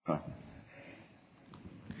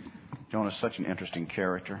Jonah is such an interesting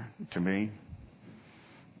character to me.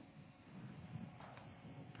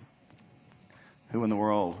 Who in the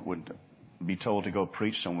world would be told to go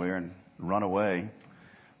preach somewhere and run away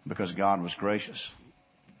because God was gracious?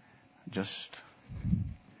 Just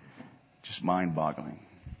mind-boggling.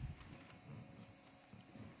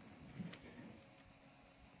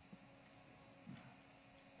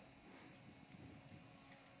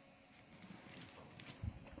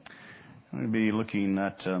 I'm going to be looking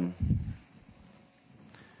at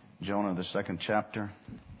Jonah, the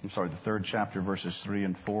third chapter, verses 3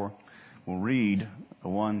 and 4. We'll read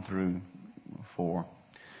 1 through 4.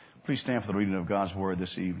 Please stand for the reading of God's Word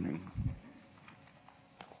this evening.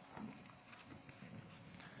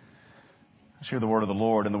 Let's hear the word of the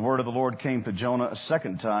Lord. And the word of the Lord came to Jonah a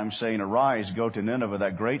second time, saying, Arise, go to Nineveh,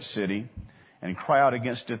 that great city, and cry out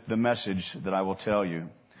against it the message that I will tell you.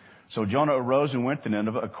 So Jonah arose and went to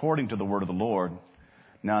Nineveh according to the word of the Lord.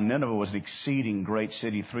 Now Nineveh was an exceeding great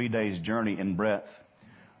city, 3 days' journey in breadth.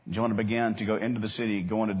 Jonah began to go into the city,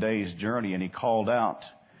 going a day's journey, and he called out,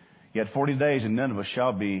 Yet 40 days and Nineveh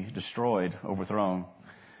shall be destroyed, overthrown.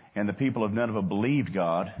 And the people of Nineveh believed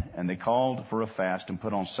God, and they called for a fast and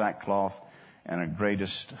put on sackcloth, and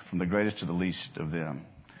from the greatest to the least of them.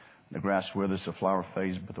 The grass withers, the flower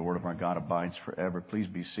fades, but the word of our God abides forever. Please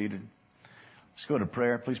be seated. Let's go to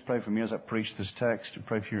prayer. Please pray for me as I preach this text, and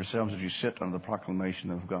pray for yourselves as you sit under the proclamation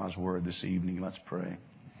of God's word this evening. Let's pray.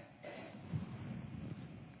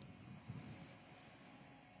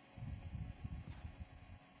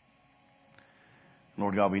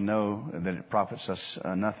 Lord God, we know that it profits us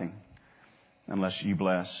nothing unless you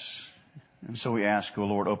bless. And so we ask, O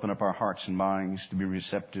Lord, open up our hearts and minds to be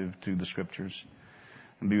receptive to the Scriptures.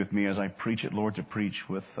 And be with me as I preach it, Lord, to preach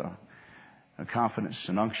with a confidence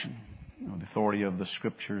and unction, the authority of the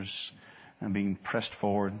Scriptures, and being pressed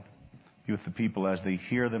forward. Be with the people as they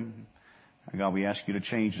hear them. And God, we ask you to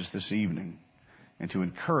change us this evening and to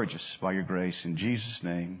encourage us by your grace. In Jesus'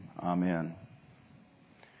 name, amen.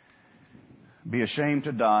 Be ashamed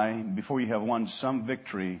to die before you have won some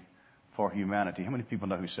victory for humanity. How many people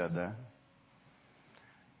know who said that?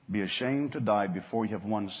 Be ashamed to die before you have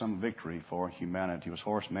won some victory for humanity. It was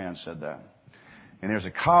Horace Mann said that. And there's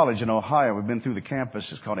a college in Ohio. We've been through the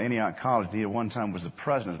campus. It's called Antioch College. He at one time was the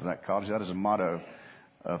president of that college. That is a motto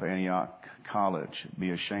of Antioch College.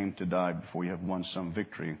 Be ashamed to die before you have won some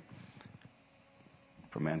victory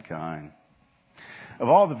for mankind. Of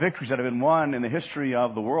all the victories that have been won in the history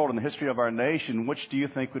of the world and the history of our nation, which do you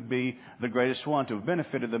think would be the greatest one to have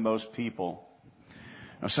benefited the most people?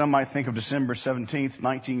 Now, some might think of December 17th,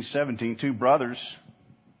 1917, two brothers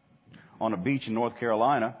on a beach in North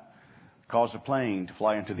Carolina caused a plane to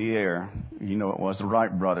fly into the air. You know it was the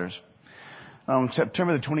Wright brothers. On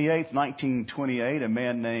September the 28th, 1928, a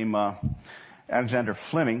man named Alexander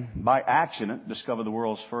Fleming, by accident, discovered the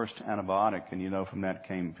world's first antibiotic. And you know from that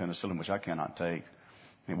came penicillin, which I cannot take.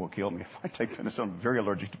 It will kill me if I take penicillin. I'm very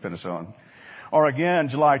allergic to penicillin. Or again,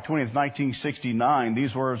 July 20th, 1969,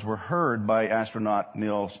 these words were heard by astronaut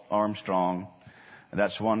Neil Armstrong.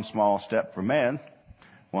 That's one small step for man,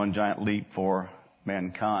 one giant leap for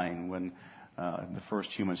mankind, when the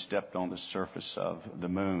first human stepped on the surface of the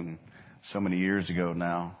moon so many years ago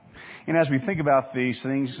now. And as we think about these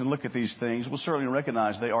things and look at these things, we'll certainly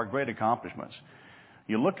recognize they are great accomplishments.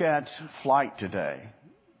 You look at flight today.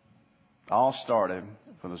 All started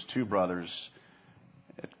for those two brothers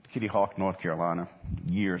at Kitty Hawk, North Carolina,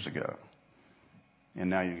 years ago.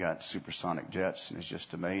 And now you've got supersonic jets, and it's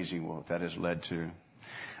just amazing what that has led to.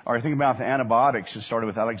 Or think about the antibiotics. It started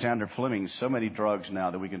with Alexander Fleming. So many drugs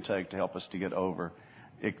now that we can take to help us to get over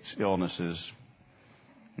illnesses.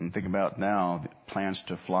 And think about now the plans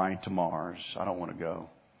to fly to Mars. I don't want to go,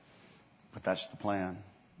 but that's the plan,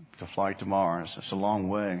 to fly to Mars. It's a long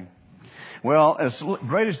way. Well, as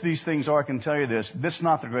great as these things are, I can tell you this is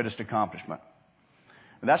not the greatest accomplishment.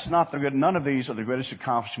 None of these are the greatest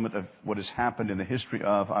accomplishment of what has happened in the history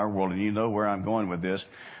of our world. And you know where I'm going with this.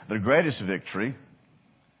 The greatest victory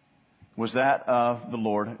was that of the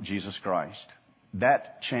Lord Jesus Christ.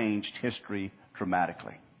 That changed history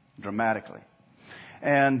dramatically. Dramatically.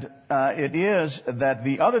 And it is that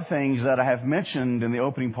the other things that I have mentioned in the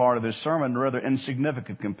opening part of this sermon are rather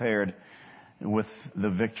insignificant compared with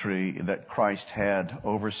the victory that Christ had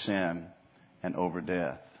over sin and over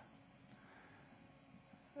death.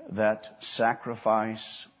 That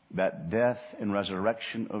sacrifice, that death and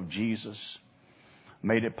resurrection of Jesus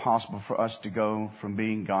made it possible for us to go from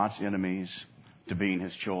being God's enemies to being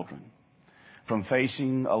His children. From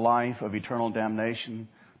facing a life of eternal damnation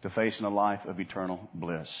to facing a life of eternal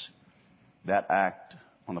bliss. That act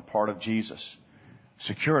on the part of Jesus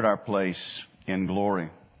secured our place in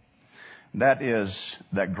glory. That is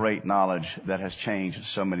that great knowledge that has changed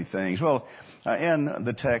so many things. Well, in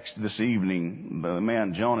the text this evening, the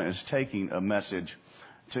man Jonah is taking a message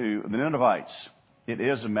to the Ninevites. It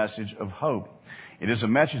is a message of hope. It is a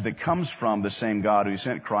message that comes from the same God who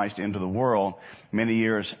sent Christ into the world many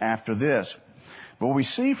years after this. But what we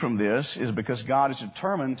see from this is because God is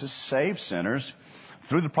determined to save sinners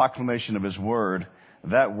through the proclamation of His Word,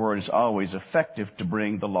 that Word is always effective to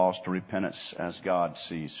bring the lost to repentance as God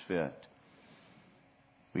sees fit.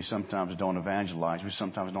 We sometimes don't evangelize. We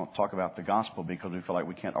sometimes don't talk about the gospel because we feel like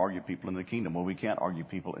we can't argue people into the kingdom. Well, we can't argue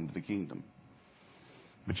people into the kingdom.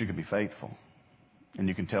 But you can be faithful. And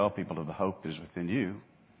you can tell people of the hope that is within you.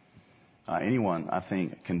 Anyone, I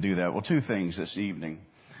think, can do that. Well, two things this evening.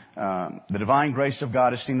 The divine grace of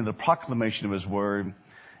God is seen in the proclamation of His Word,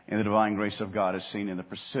 and the divine grace of God is seen in the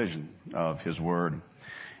precision of His Word.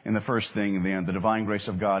 And the first thing, then, the divine grace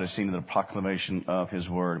of God is seen in the proclamation of His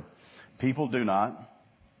Word. People do not,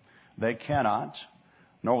 they cannot,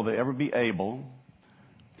 nor will they ever be able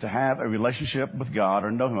to have a relationship with God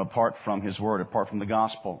or know Him apart from His Word, apart from the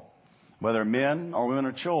gospel. Whether men or women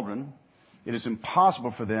or children, it is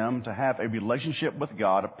impossible for them to have a relationship with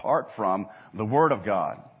God apart from the Word of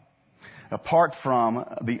God, apart from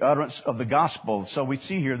the utterance of the gospel. So we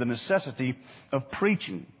see here the necessity of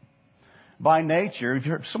preaching. By nature, if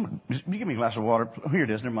you're someone, you give me a glass of water. Oh, here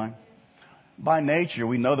it is, never mind. By nature,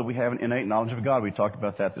 we know that we have an innate knowledge of God. We talked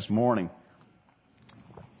about that this morning.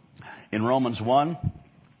 In Romans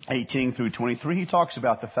 1:18 through 23, he talks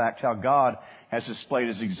about the fact how God has displayed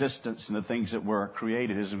His existence in the things that were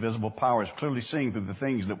created. His invisible power is clearly seen through the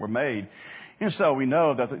things that were made. And so we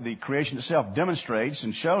know that the creation itself demonstrates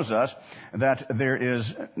and shows us that there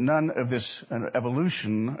is none of this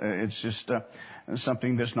evolution. It's just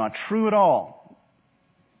something that's not true at all.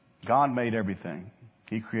 God made everything.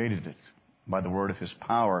 He created it by the word of His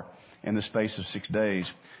power in the space of 6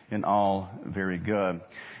 days, and all very good.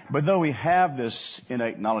 But though we have this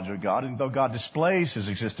innate knowledge of God, and though God displays His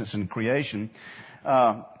existence in creation,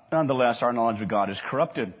 nonetheless our knowledge of God is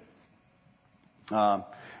corrupted.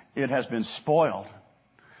 It has been spoiled.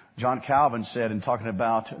 John Calvin said in talking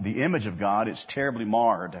about the image of God, it's terribly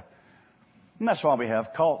marred. And that's why we have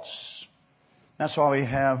cults. That's why we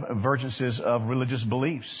have divergences of religious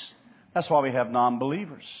beliefs. That's why we have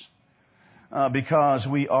non-believers. Because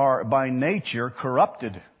we are by nature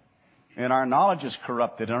corrupted. And our knowledge is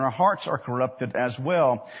corrupted, and our hearts are corrupted as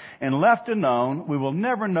well. And left alone, we will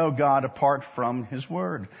never know God apart from His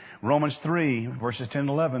Word. Romans 3, verses 10 and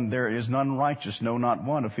 11, there is none righteous, no, not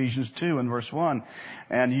one. Ephesians 2 and verse 1,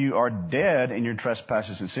 and you are dead in your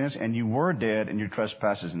trespasses and sins, and you were dead in your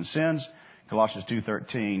trespasses and sins. Colossians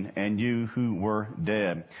 2:13, and you who were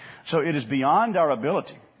dead. So it is beyond our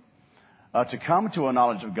ability to come to a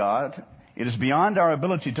knowledge of God. It is beyond our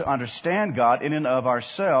ability to understand God in and of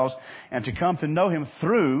ourselves and to come to know Him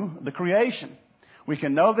through the creation. We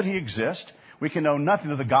can know that He exists. We can know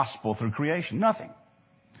nothing of the gospel through creation. Nothing.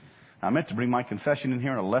 I meant to bring my confession in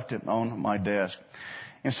here and I left it on my desk.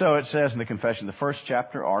 And so it says in the confession, the first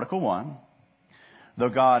chapter, Article 1, though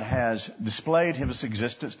God has displayed His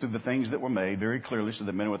existence through the things that were made very clearly so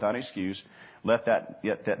that men are without excuse, let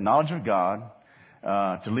that knowledge of God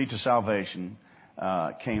to lead to salvation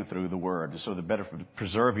came through the Word. So the better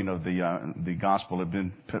preserving of the gospel had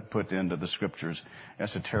been put into the Scriptures.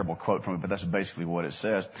 That's a terrible quote from it, but that's basically what it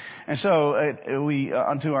says. And so we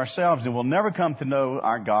unto ourselves, and we'll never come to know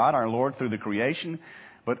our God, our Lord, through the creation,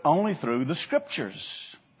 but only through the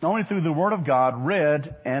Scriptures. Only through the Word of God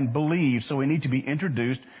read and believed. So we need to be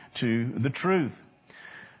introduced to the truth.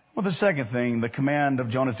 Well, the second thing, the command of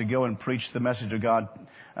Jonah to go and preach the message of God,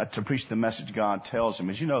 to preach the message God tells him.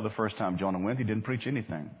 As you know, the first time Jonah went, he didn't preach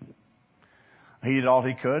anything. He did all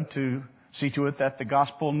he could to see to it that the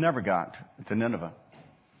gospel never got to Nineveh.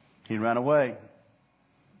 He ran away.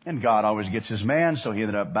 And God always gets His man, so he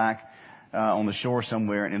ended up back on the shore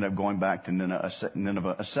somewhere and ended up going back to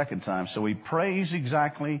Nineveh a second time. So he prays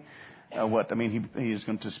exactly he is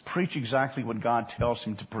going to preach exactly what God tells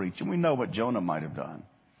him to preach. And we know what Jonah might have done.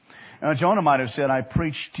 Jonah might have said, I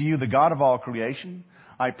preach to you the God of all creation.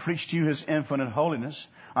 I preach to you His infinite holiness.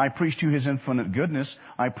 I preach to you His infinite goodness.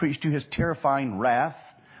 I preach to you His terrifying wrath.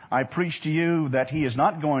 I preach to you that He is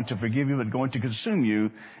not going to forgive you, but going to consume you,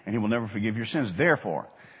 and He will never forgive your sins. Therefore,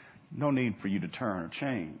 no need for you to turn or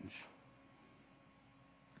change.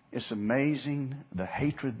 It's amazing the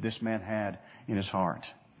hatred this man had in his heart.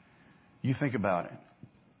 You think about it.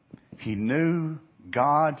 He knew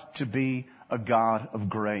God to be a God of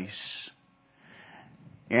grace.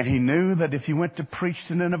 And he knew that if he went to preach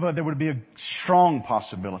to Nineveh, there would be a strong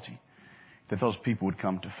possibility that those people would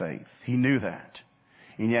come to faith. He knew that.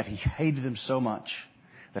 And yet he hated them so much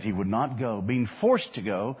that he would not go, being forced to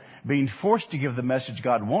go, being forced to give the message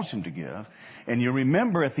God wants him to give. And you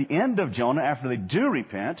remember at the end of Jonah, after they do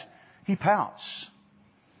repent, he pouts.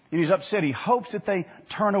 And he's upset. He hopes that they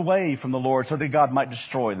turn away from the Lord so that God might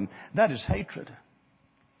destroy them. That is hatred.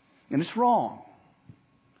 And it's wrong.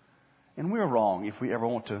 And we're wrong if we ever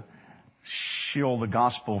want to shield the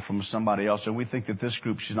gospel from somebody else, or we think that this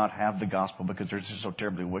group should not have the gospel because they're just so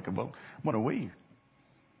terribly wicked. Well, what are we?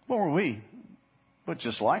 What were we? But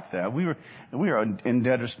just like that, we are in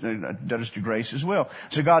debtors to grace as well.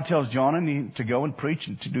 So God tells Jonah to go and preach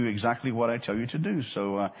and to do exactly what I tell you to do.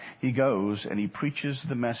 So he goes and he preaches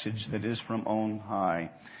the message that is from on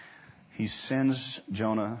high. He sends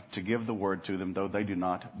Jonah to give the word to them, though they do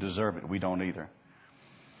not deserve it. We don't either.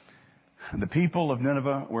 The people of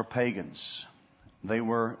Nineveh were pagans. They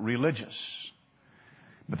were religious.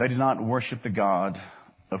 But they did not worship the God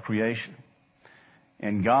of creation.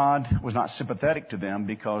 And God was not sympathetic to them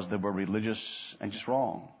because they were religious and just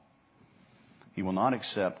wrong. He will not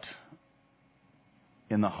accept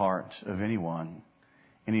in the heart of anyone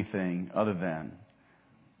anything other than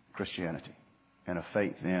Christianity and a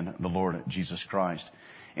faith in the Lord Jesus Christ.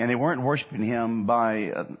 And they weren't worshiping Him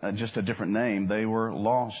by just a different name. They were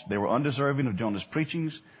lost. They were undeserving of Jonah's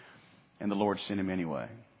preachings, and the Lord sent him anyway.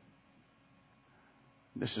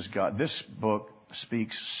 This is God. This book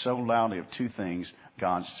speaks so loudly of two things: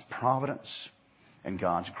 God's providence and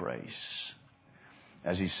God's grace.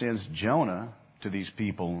 As He sends Jonah to these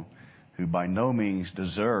people who by no means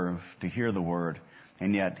deserve to hear the word,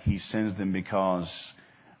 and yet He sends them because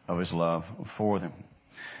of His love for them.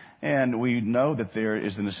 And we know that there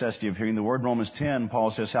is the necessity of hearing the word. Romans 10,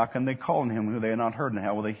 Paul says, how can they call on Him who they have not heard, and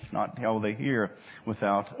how will they hear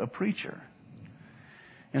without a preacher?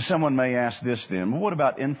 And someone may ask this then, well, what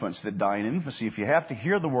about infants that die in infancy? If you have to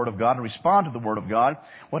hear the Word of God and respond to the Word of God,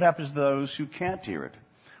 what happens to those who can't hear it?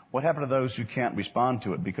 What happens to those who can't respond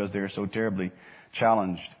to it because they're so terribly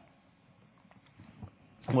challenged?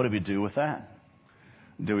 What do we do with that?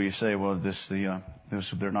 Do we say, well,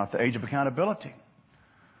 they're not the age of accountability?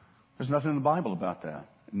 There's nothing in the Bible about that.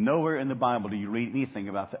 Nowhere in the Bible do you read anything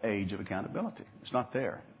about the age of accountability. It's not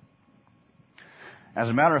there. As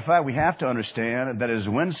a matter of fact, we have to understand that as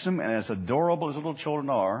winsome and as adorable as little children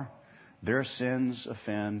are, their sins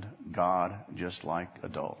offend God just like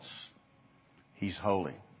adults. He's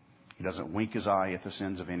holy. He doesn't wink His eye at the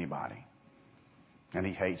sins of anybody. And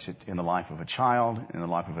He hates it in the life of a child, in the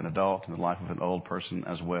life of an adult, in the life of an old person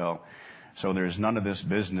as well. So there's none of this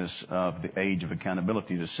business of the age of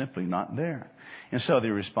accountability. It is simply not there. And so they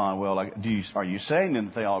respond, well, are you saying then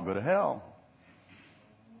that they all go to hell?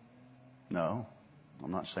 No.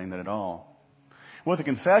 I'm not saying that at all. What the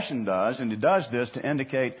confession does, and it does this to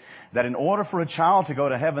indicate that in order for a child to go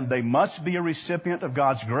to heaven, they must be a recipient of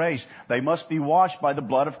God's grace. They must be washed by the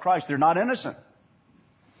blood of Christ. They're not innocent.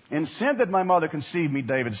 In sin did my mother conceive me,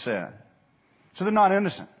 David said. So they're not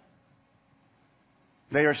innocent.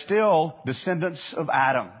 They are still descendants of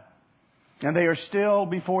Adam. And they are still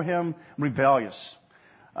before Him rebellious.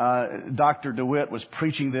 Dr. DeWitt was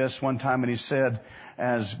preaching this one time, and he said,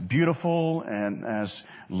 as beautiful and as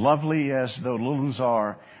lovely as the little ones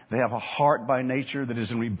are, they have a heart by nature that is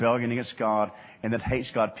in rebellion against God and that hates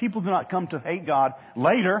God. People do not come to hate God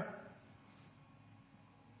later.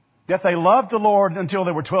 Yet they loved the Lord until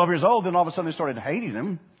they were 12 years old, then all of a sudden they started hating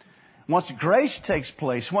Him. Once grace takes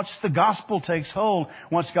place, once the gospel takes hold,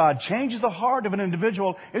 once God changes the heart of an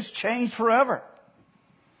individual, it's changed forever.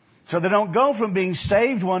 So they don't go from being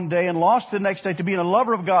saved one day and lost the next day to being a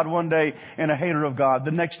lover of God one day and a hater of God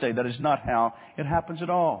the next day. That is not how it happens at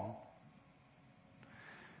all.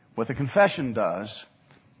 What the confession does,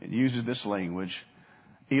 it uses this language,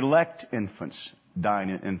 elect infants dying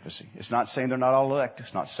in infancy. It's not saying they're not all elect.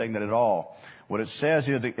 It's not saying that at all. What it says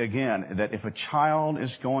is, again, that if a child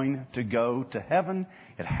is going to go to heaven,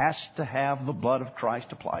 it has to have the blood of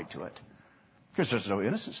Christ applied to it. Because there's no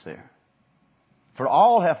innocence there. For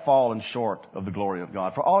all have fallen short of the glory of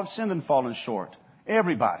God. For all have sinned and fallen short.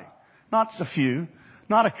 Everybody. Not a few,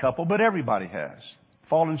 not a couple, but everybody has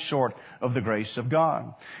fallen short of the grace of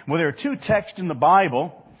God. Well, there are two texts in the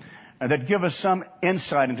Bible that give us some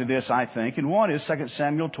insight into this, I think. And one is 2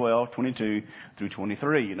 Samuel 12, 22 through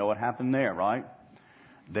 23. You know what happened there, right?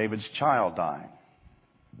 David's child died.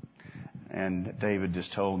 And David is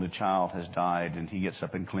told the child has died, and he gets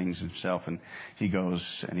up and cleans himself, and he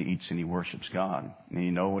goes and he eats and he worships God. And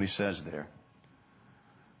you know what he says there?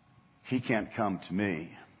 He can't come to me,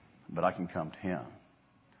 but I can come to him.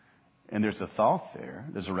 And there's a thought there,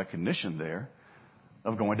 there's a recognition there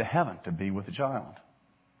of going to heaven to be with the child.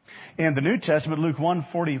 In the New Testament, Luke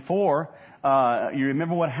 1:44, you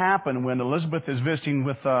remember what happened when Elizabeth is visiting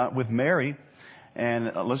with Mary, and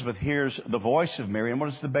Elizabeth hears the voice of Mary, and what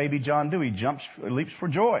does the baby John do? He leaps for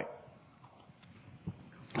joy.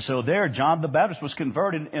 So there, John the Baptist was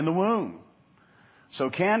converted in the womb. So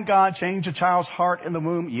can God change a child's heart in the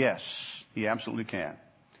womb? Yes, He absolutely can.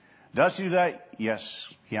 Does He do that? Yes,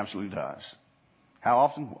 He absolutely does. How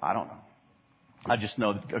often? I don't know. I just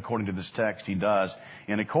know that according to this text, He does.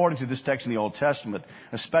 And according to this text in the Old Testament,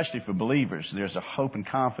 especially for believers, there's a hope and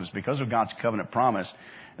confidence because of God's covenant promise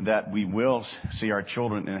that we will see our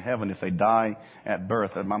children in heaven if they die at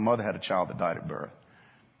birth. And my mother had a child that died at birth.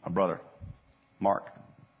 My brother, Mark.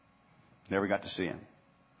 Never got to see him.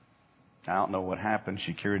 I don't know what happened.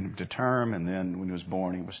 She carried him to term, and then when he was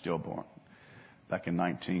born, he was stillborn. Back in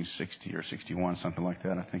 1960 or 61, something like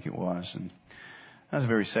that, I think it was. And that was a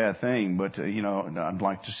very sad thing, but, I'd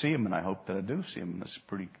like to see him, and I hope that I do see him. And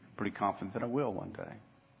I'm pretty confident that I will one day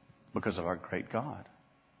because of our great God,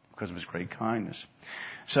 because of His great kindness.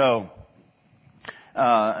 So,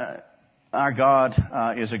 our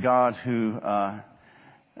God is a God who...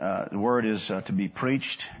 the Word is to be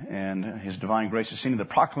preached, and His divine grace is seen in the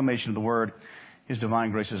proclamation of the Word. His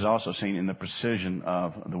divine grace is also seen in the precision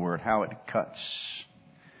of the Word, how it cuts.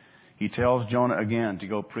 He tells Jonah again to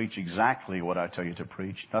go preach exactly what I tell you to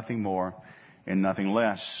preach, nothing more and nothing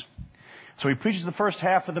less. So he preaches the first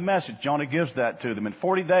half of the message. Jonah gives that to them. In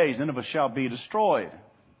 40 days, Nineveh shall be destroyed.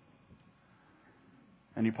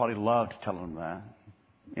 And you probably love to tell them that.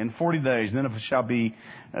 In 40 days, Nineveh shall be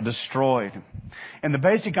destroyed. And the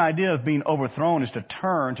basic idea of being overthrown is to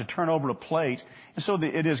turn over a plate, and so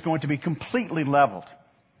that it is going to be completely leveled.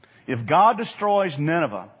 If God destroys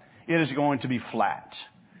Nineveh, it is going to be flat.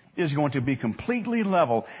 It is going to be completely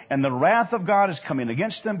level, and the wrath of God is coming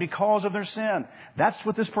against them because of their sin. That's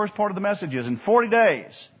what this first part of the message is. In 40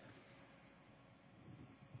 days,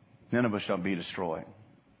 Nineveh shall be destroyed.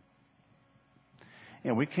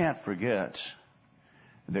 And we can't forget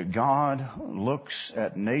that God looks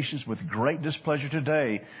at nations with great displeasure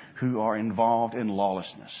today who are involved in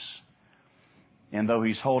lawlessness. And though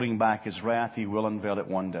He's holding back His wrath, He will unveil it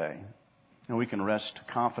one day. And we can rest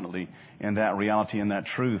confidently in that reality and that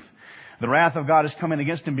truth. The wrath of God is coming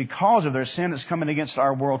against them because of their sin. It's coming against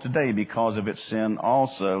our world today because of its sin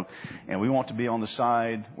also. And we want to be on the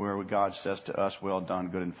side where God says to us, well done,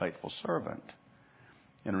 good and faithful servant.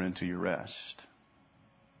 Enter into your rest.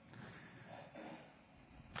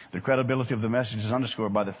 The credibility of the message is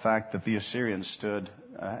underscored by the fact that the Assyrians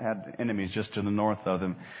had enemies just to the north of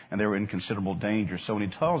them, and they were in considerable danger. So when he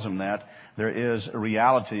tells them that, there is a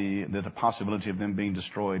reality, that the possibility of them being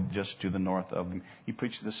destroyed just to the north of them. He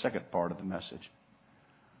preaches the second part of the message.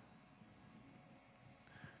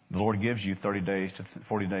 The Lord gives you 40 days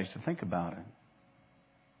to think about it.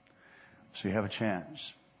 So you have a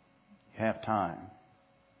chance. You have time.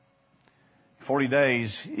 40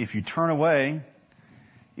 days, if you turn away,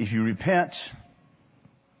 if you repent,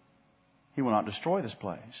 He will not destroy this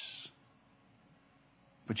place.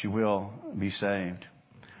 But you will be saved.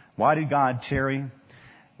 Why did God tarry?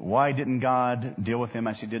 Why didn't God deal with them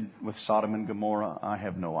as He did with Sodom and Gomorrah? I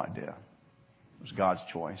have no idea. It was God's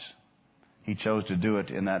choice. He chose to do it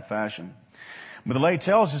in that fashion. But the lay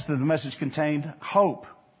tells us that the message contained hope.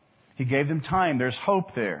 He gave them time. There's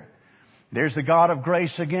hope there. There's the God of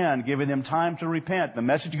grace again, giving them time to repent. The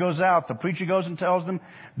message goes out. The preacher goes and tells them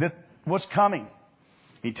that what's coming.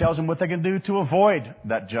 He tells them what they can do to avoid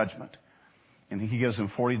that judgment. And He gives them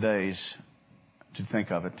 40 days to think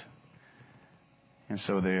of it. And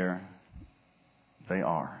so there they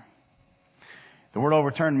are. The word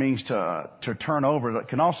overturn means to turn over. It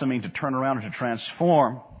can also mean to turn around or to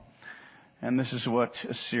transform. And this is what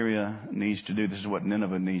Assyria needs to do. This is what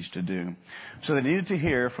Nineveh needs to do. So they needed to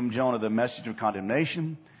hear from Jonah the message of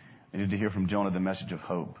condemnation. They needed to hear from Jonah the message of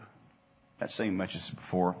hope. That same message is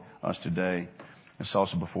before us today. It's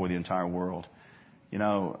also before the entire world.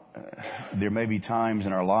 There may be times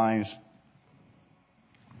in our lives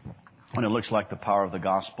when it looks like the power of the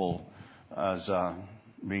gospel is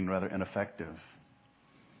being rather ineffective.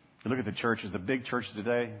 You look at the churches, the big churches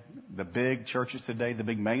today, the big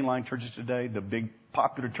mainline churches today, the big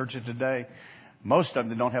popular churches today. Most of them,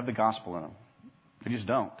 they don't have the gospel in them. They just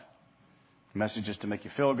don't. Messages to make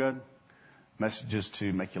you feel good, messages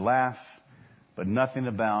to make you laugh, but nothing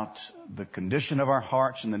about the condition of our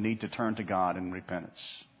hearts and the need to turn to God in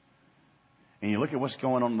repentance. And you look at what's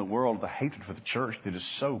going on in the world, the hatred for the church that is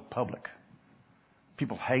so public.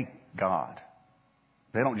 People hate God.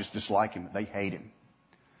 They don't just dislike Him, they hate Him.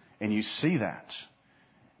 And you see that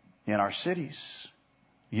in our cities.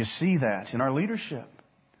 You see that in our leadership.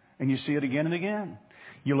 And you see it again and again.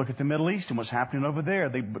 You look at the Middle East and what's happening over there.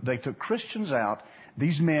 They took Christians out.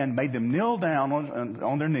 These men made them kneel down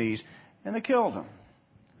on their knees, and they killed them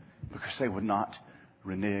because they would not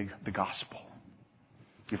renege the gospel.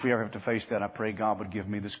 If we ever have to face that, I pray God would give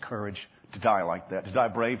me this courage to die like that, to die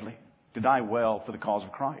bravely, to die well for the cause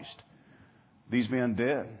of Christ. These men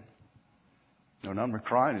did. No, none were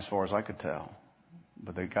crying as far as I could tell.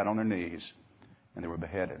 But they got on their knees and they were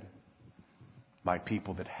beheaded by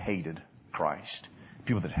people that hated Christ,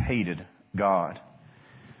 people that hated God.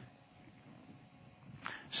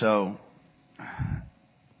 So,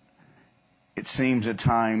 it seems at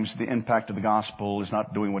times the impact of the gospel is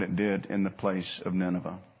not doing what it did in the place of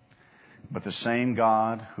Nineveh. But the same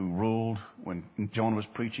God who ruled when Jonah was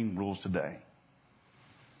preaching rules today.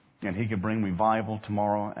 And He could bring revival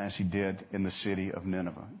tomorrow as He did in the city of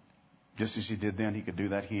Nineveh. Just as He did then, He could do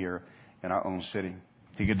that here in our own city.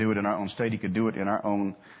 He could do it in our own state. He could do it in our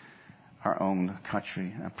own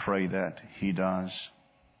country. I pray that He does.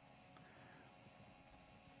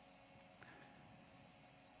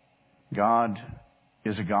 God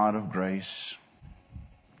is a God of grace,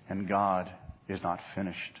 and God is not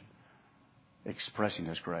finished expressing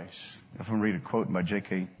His grace. If I read a quote by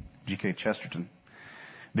G.K. Chesterton,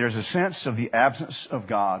 there's a sense of the absence of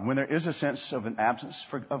God. When there is a sense of an absence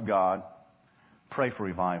of God, pray for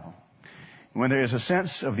revival. When there is a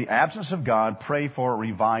sense of the absence of God, pray for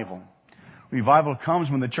revival. Revival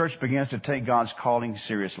comes when the church begins to take God's calling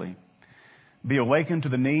seriously. Be awakened to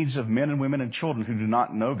the needs of men and women and children who do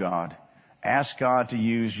not know God. Ask God to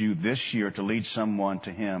use you this year to lead someone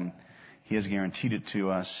to Him. He has guaranteed it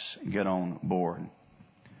to us. Get on board.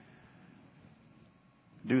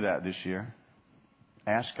 Do that this year.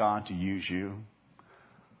 Ask God to use you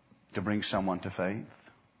to bring someone to faith.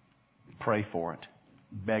 Pray for it.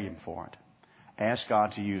 Beg Him for it. Ask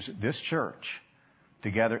God to use this church to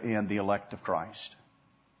gather in the elect of Christ.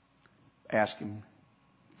 Ask Him.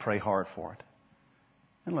 Pray hard for it.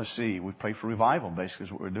 And let's see, we pray for revival, basically,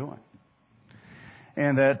 is what we're doing.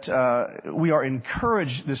 And that we are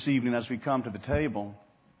encouraged this evening as we come to the table,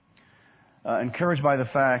 encouraged by the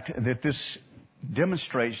fact that this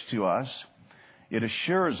demonstrates to us, it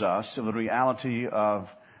assures us of the reality of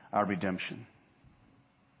our redemption.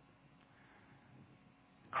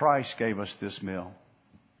 Christ gave us this meal.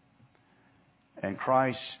 And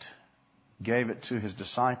Christ gave it to His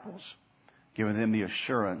disciples, giving them the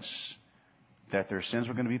assurance that their sins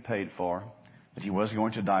were going to be paid for, that He was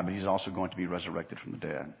going to die, but He's also going to be resurrected from the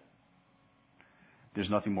dead. There's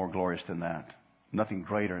nothing more glorious than that. Nothing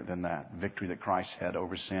greater than that victory that Christ had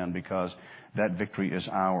over sin, because that victory is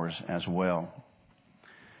ours as well.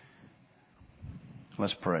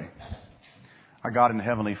 Let's pray. Our God and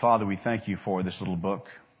Heavenly Father, we thank You for this little book.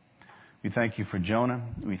 We thank You for Jonah.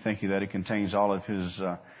 We thank You that it contains all of his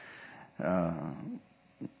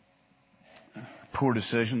poor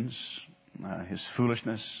decisions, his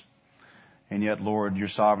foolishness, and yet, Lord, Your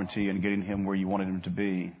sovereignty in getting him where You wanted him to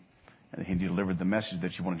be. And He delivered the message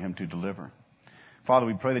that You wanted him to deliver. Father,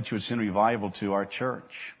 we pray that You would send revival to our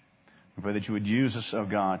church. We pray that You would use us, oh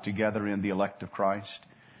God, to gather in the elect of Christ.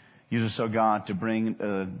 Use us, oh God, to bring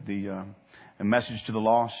a message to the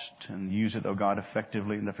lost, and use it, oh God,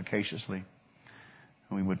 effectively and efficaciously.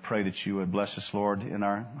 And we would pray that You would bless us, Lord, in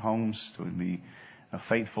our homes, to be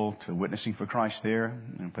faithful to witnessing for Christ there,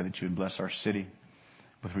 and pray that You would bless our city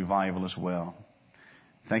with revival as well.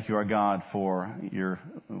 Thank You, our God, for Your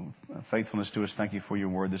faithfulness to us. Thank You for Your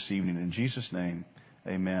word this evening. In Jesus' name,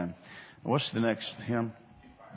 amen. What's the next hymn?